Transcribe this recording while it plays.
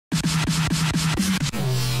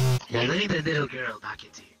You're letting the little girl back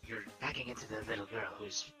into you. You're backing into the little girl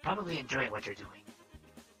who's probably enjoying what you're doing.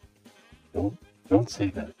 Don't say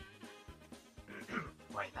that.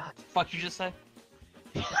 Why not? Fuck you just say?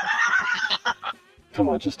 Come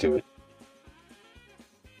on, just do it.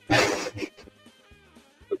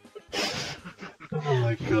 Oh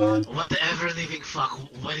my god. What the ever-living fuck?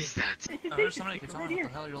 What is that? Oh, there's somebody who can tell me what the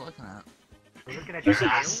hell you're looking at. We're looking at your Your tail,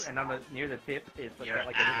 ass. and on the near the tip, it's Your got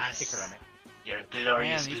like a little ass. sticker on it. Your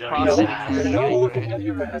glorious, Man, these glorious processing ass. is- You're not looking at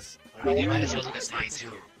your ass. I mean, you might as well look at mine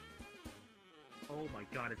too. Oh my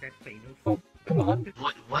god, is that famous? Oh, come on.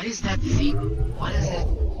 What is that thing? What is that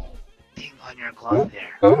thing on your cloth there,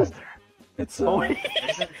 Oh. Noster? It's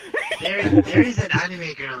There is an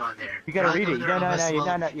anime girl on there. You gotta read it. Proud owner of a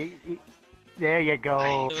smoke- There you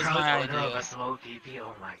go. It was Proud my owner idea. of a smoke PP.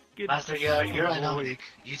 Oh my. Good Master, you're an Omnic.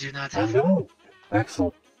 You do not I have. know.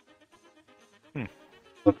 Axel.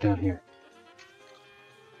 Look down here.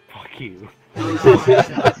 Fuck you.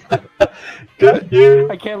 Got you.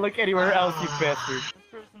 I can't look anywhere else, you bastard.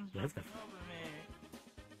 That's the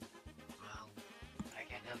Well, I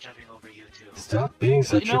can help jumping over you too. Stop being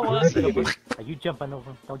such you know a what? crybaby. Are you jumping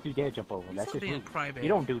over? Don't you dare jump over. That's just being a rude. crybaby. You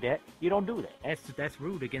don't do that. You don't do that. That's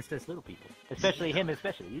rude against us little people. Especially him,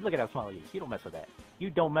 especially. You look at how small he is. You don't mess with that. You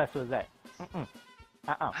don't mess with that.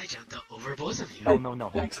 I jumped over both of you.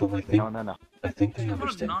 No. Axel, I think No. I think they I'm gonna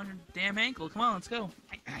understand. gnaw your damn ankle. Come on, let's go.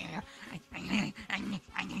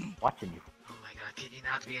 Watching you Oh my god, can you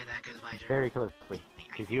not be an ankle biter? very closely.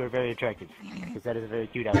 Because you are very attractive. Because that is a very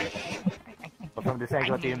cute outfit. But from this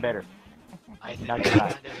angle, it's even better. I think Not that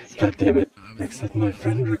tonight. is God damn it. Accept my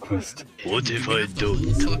friend request. What if I don't?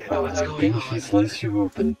 What's going If he on? slices you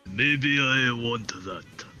open. Maybe I want that.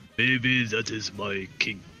 Maybe that is my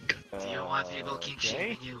kink. Do you want people kink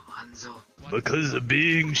shaming you, Hanzo? Because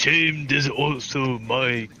being shamed is also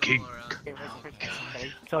my kink. Oh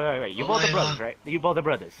god. So wait. You both are brothers, right? You both are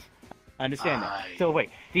brothers. I understand that. Aye. So wait.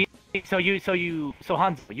 So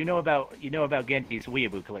Hanzo, you know about Genji's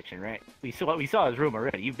weeaboo collection, right? We saw his room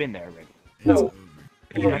already. You've been there already. No.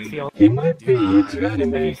 Have you not seen He might be into Have you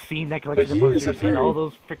anime. seen that collection of But he is posters a and all furry.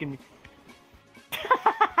 those freaking?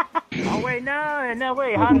 Oh wait, no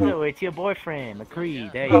wait, Hanzo, it's your boyfriend,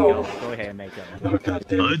 McCree. There you go. Go ahead, make up. Oh god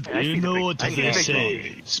damn it. And you know what I see the they big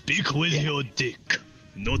say. Speak with your dick,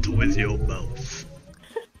 not with your mouth.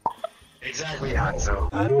 Exactly, Hanzo.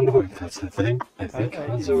 I don't know if that's a thing. I think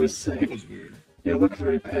Hanzo is saying. You look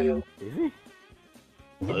very pale. Is he?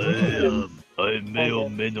 I may or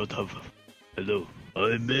may not have. Hello.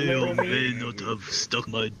 I may or may not have stuck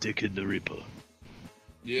my dick in the Reaper.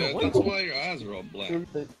 Yeah, that's why your eyes are all black.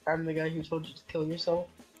 I'm the guy who told you to kill yourself.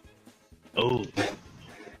 Oh. That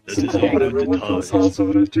Is is that a what good everyone else time. also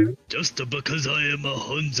would do? Just because I am a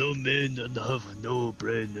Hanzo man and have no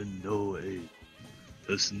brain and no aim,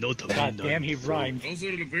 does not mean God damn, I'm he wrong. rhymed. Also,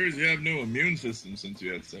 it appears you have no immune system since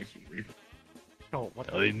you had sex with Reaper. Oh, what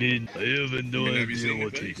the? I mean, I have no Have you idea seen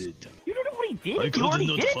what your he face? did. You don't know what he did? I You know what could he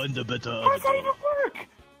not did? find a better How does that even avatar. work?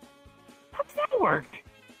 How does that work?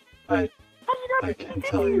 I How do you I not can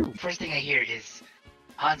tell you. First thing I hear is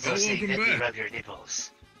Hanzo saying that welcome you back. rub your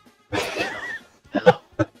nipples. Hello.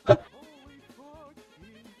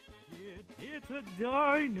 It's a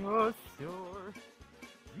dinosaur.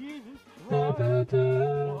 Jesus Da, da,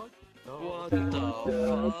 da. What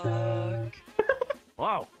the fuck?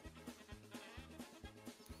 Wow.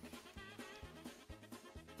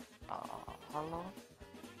 Hello?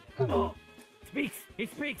 Hello. Speaks. He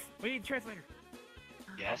speaks. We need a translator.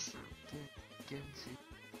 Yes. Genji.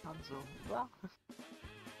 Hanzo.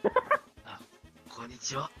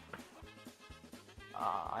 Konnichiwa.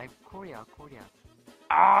 I'm Korea.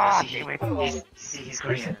 Ah, See, damn it. he's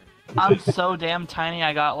Korean. I'm so damn tiny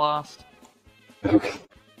I got lost. Okay.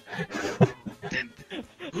 Then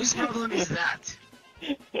whose problem is that?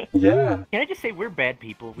 Yeah. Can I just say we're bad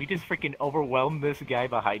people? We just freaking overwhelmed this guy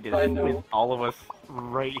behind I us know. with all of us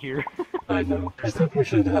right here. I know. I think we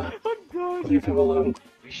should I'm done. leave him alone.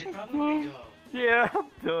 We should probably go. Yeah, I'm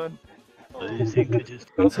done. I think it is.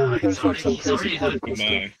 Also, we can He's talk some already crazy good. political stuff.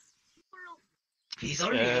 Goodbye. He's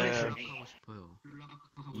already voted for me.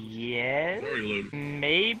 Yes, Sorry, loaded.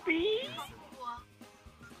 maybe.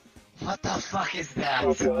 What the fuck is that?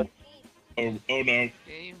 Oh god. Oh no.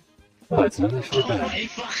 Oh, it's not actually Oh bad. my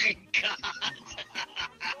fucking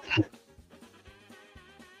god!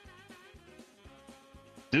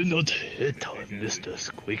 Do not hit on Mr.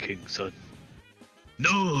 Squeaking Son.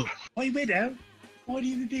 No! Oi, Widow! Why do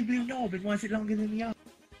you do blue knob and why is it longer than the other?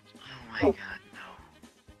 Oh my god,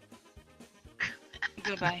 no.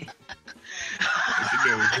 Goodbye.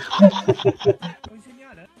 Oh,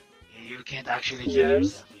 ZENYATTA! You can't actually kill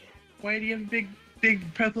yourself here. Why do you have a big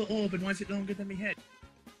big purple orb, and why is it longer than my head?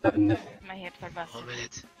 My hips are busted.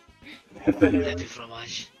 Omelette. They Omelette are. du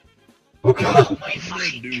fromage. Oh god! My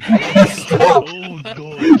fucking Dude, Stop! Oh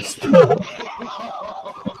god. Stop!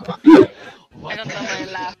 I What don't the know why I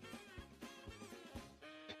hell? laughed.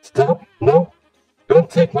 Stop! No! Don't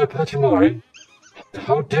take my Pachimari!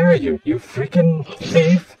 How dare you, you freaking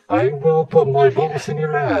thief! I will put my balls in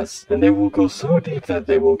your ass, and they will go so deep that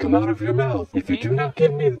they will come out of your mouth. If you do not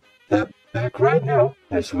give me that back right now,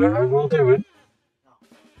 I swear I will do it.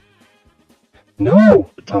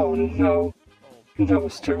 No! Oh no.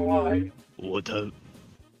 Noster, why? What a...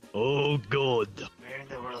 Oh god. Where in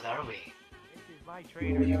the world are we?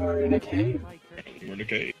 We are in a cave. We're in a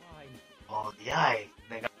cave. Oh, yeah, I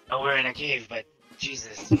know we're in a cave, but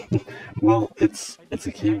Jesus. Well, it's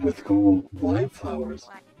a cave with cool light flowers.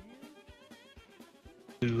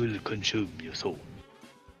 It will consume your soul.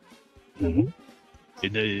 Mm-hmm.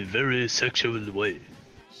 In a very sexual way.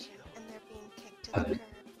 And they're being kicked to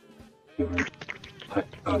the curb.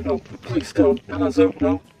 Oh no, please don't. Hanzo,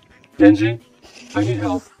 no. Genji, I need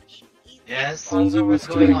help. Yes? Hanzo What's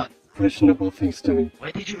was going doing on? questionable things to me.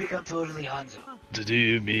 When did you become totally Hanzo? What do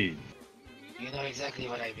you mean? You know exactly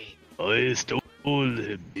what I mean. I stole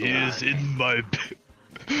him. He is in my...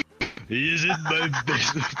 He is in my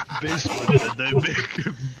basement and I make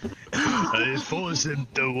him... I force him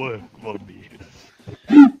to work for me.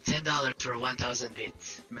 $10 for 1,000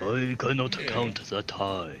 bits. I cannot count that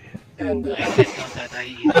high. And I can't count that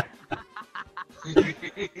high either.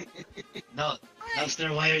 No, Noster,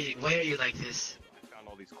 why are you like this?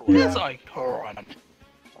 It's like torrent.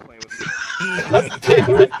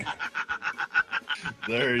 damn it.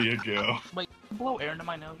 There you go. Wait, blow air into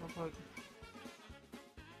my nose real quick.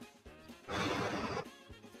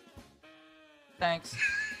 Thanks.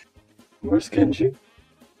 Where's Genji?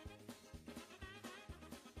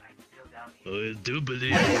 I'm still down here. I do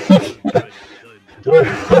believe... Where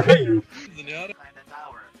are you? ZENYATTA? Climb the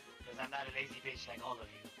tower, because I'm not a lazy bitch like all of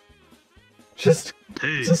you. Just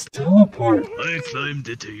Hey, teleport. I climbed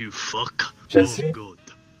it, you fuck. Jesse? Oh god.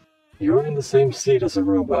 You're in the same seat as a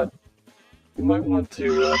robot. You might want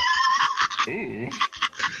to, Ooh.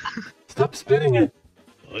 stop spinning it.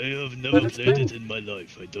 I have Let never it played spin. it in my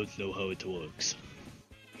life. I don't know how it works.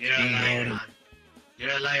 You're a liar, Han.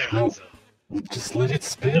 You're a liar, No. Hanzo. Just let it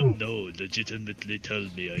spin. No, legitimately tell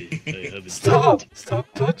me I haven't Stop! played Stop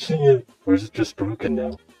touching it. Or is it just broken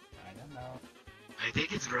now? I don't know. I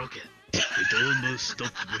think it's broken. it. It almost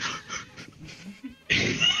stopped me.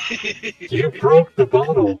 You broke the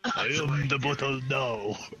bottle. I am the bottle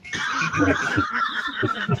now.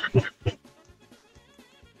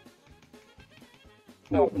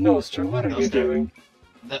 No, Noster, what are you Noster. doing?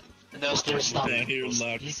 Noster, stop. Can't hear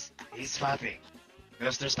loud. He's fapping.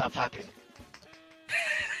 Noster, stop fapping.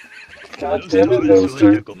 God damn it,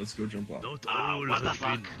 Noster. Let's go jump off. Not Ah, all what the have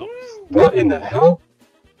been fuck? lost. What in the hell?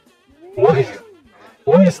 Why?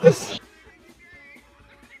 Why is this?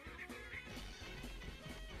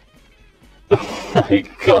 Oh my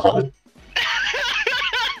god.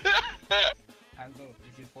 Ando,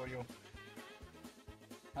 this is for you.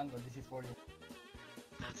 Ando, this is for you.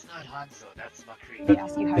 That's not Hanzo, that's McCree. They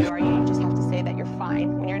ask you how you are, you just have to say that you're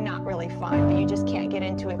fine when you're not really fine, but you just can't get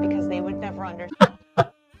into it because they would never understand.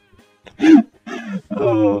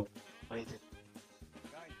 Oh. Wait,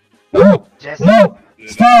 No! Jesse, No!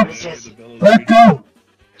 Stop! Jesse, Let go!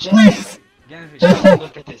 Jesse, Please! Jesse,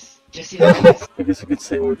 look at this. Jesse, look at this. I guess I could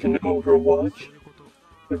say we can overwatch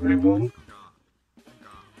everyone.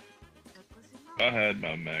 I had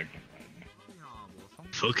my magnum.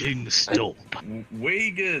 Fucking stop.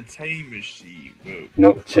 Wega time machine. Whoa.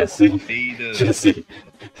 No, Jesse. Ada. Jesse.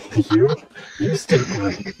 You stay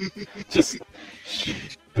quiet. Just shh.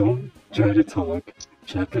 Don't try to talk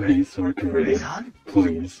Japanese or Korean, Son?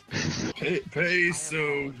 please.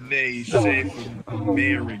 Peso nation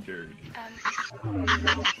American.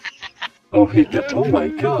 Oh, oh my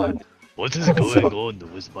god. What is going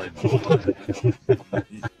on with my body?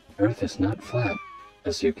 Earth is not flat,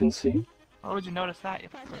 as you can see. How would you notice that? You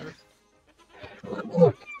fuckers?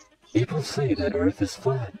 Look, people say that Earth is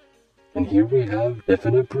flat. And here we have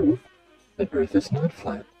definite proof that Earth is not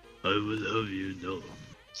flat. I will have you know.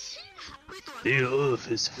 The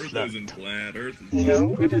Earth is Earth flat. isn't flat. Earth is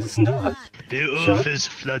No, it is not. The Shut- Earth is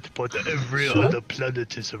flat, but every Shut- other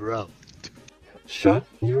planet is round. Shut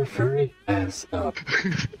your furry ass up.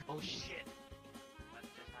 Oh shit.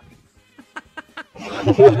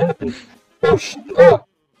 What happened? Oh, ah!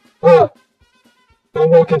 Ah! Don't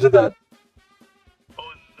walk into that!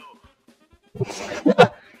 Oh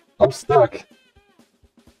no. I'm stuck!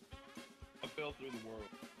 I fell through the world.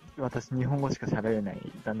 私、日本語しか喋れない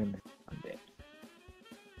残念なんで。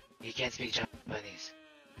He can't speak Japanese.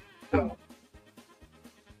 Oh.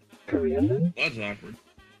 Korean then? That's awkward.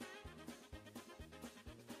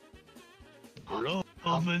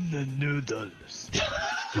 Ramen and noodles.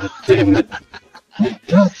 God damn it!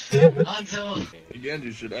 God damn it! Hanzo!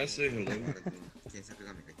 Again, should I say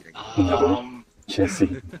hello?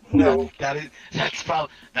 Jesse, no. That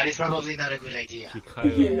is probably not a good idea.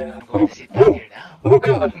 Yeah. I'm going to sit down here now. Oh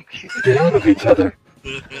god! Get out of each other!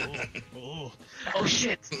 Oh, Oh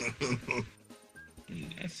shit!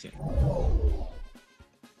 That's it.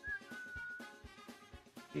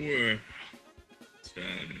 Where?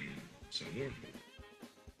 Somewhere.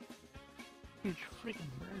 Huge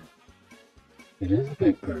freaking bird. It is a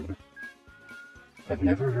big bird. I've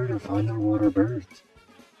never heard of underwater birds.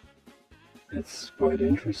 It's quite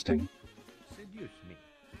interesting. Seduce me.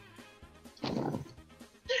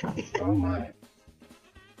 Oh my.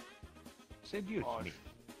 Seduce me.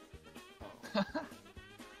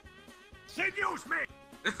 seduce me!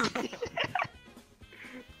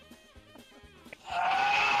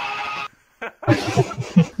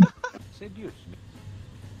 Seduce me.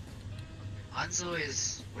 Hanzo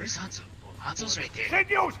is... Where's Hanzo? Oh, Hanzo's right there.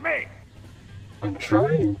 Seduce me! I'm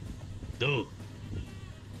trying. No.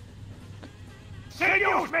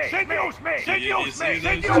 Seduce me! Seduce me! Seduce me!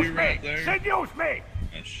 Seduce me! Seduce me!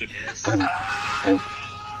 Ah, shit. Yes.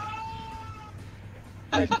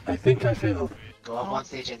 I think I failed. Go up on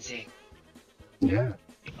stage and sing. Yeah.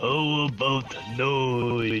 How about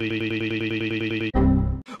no?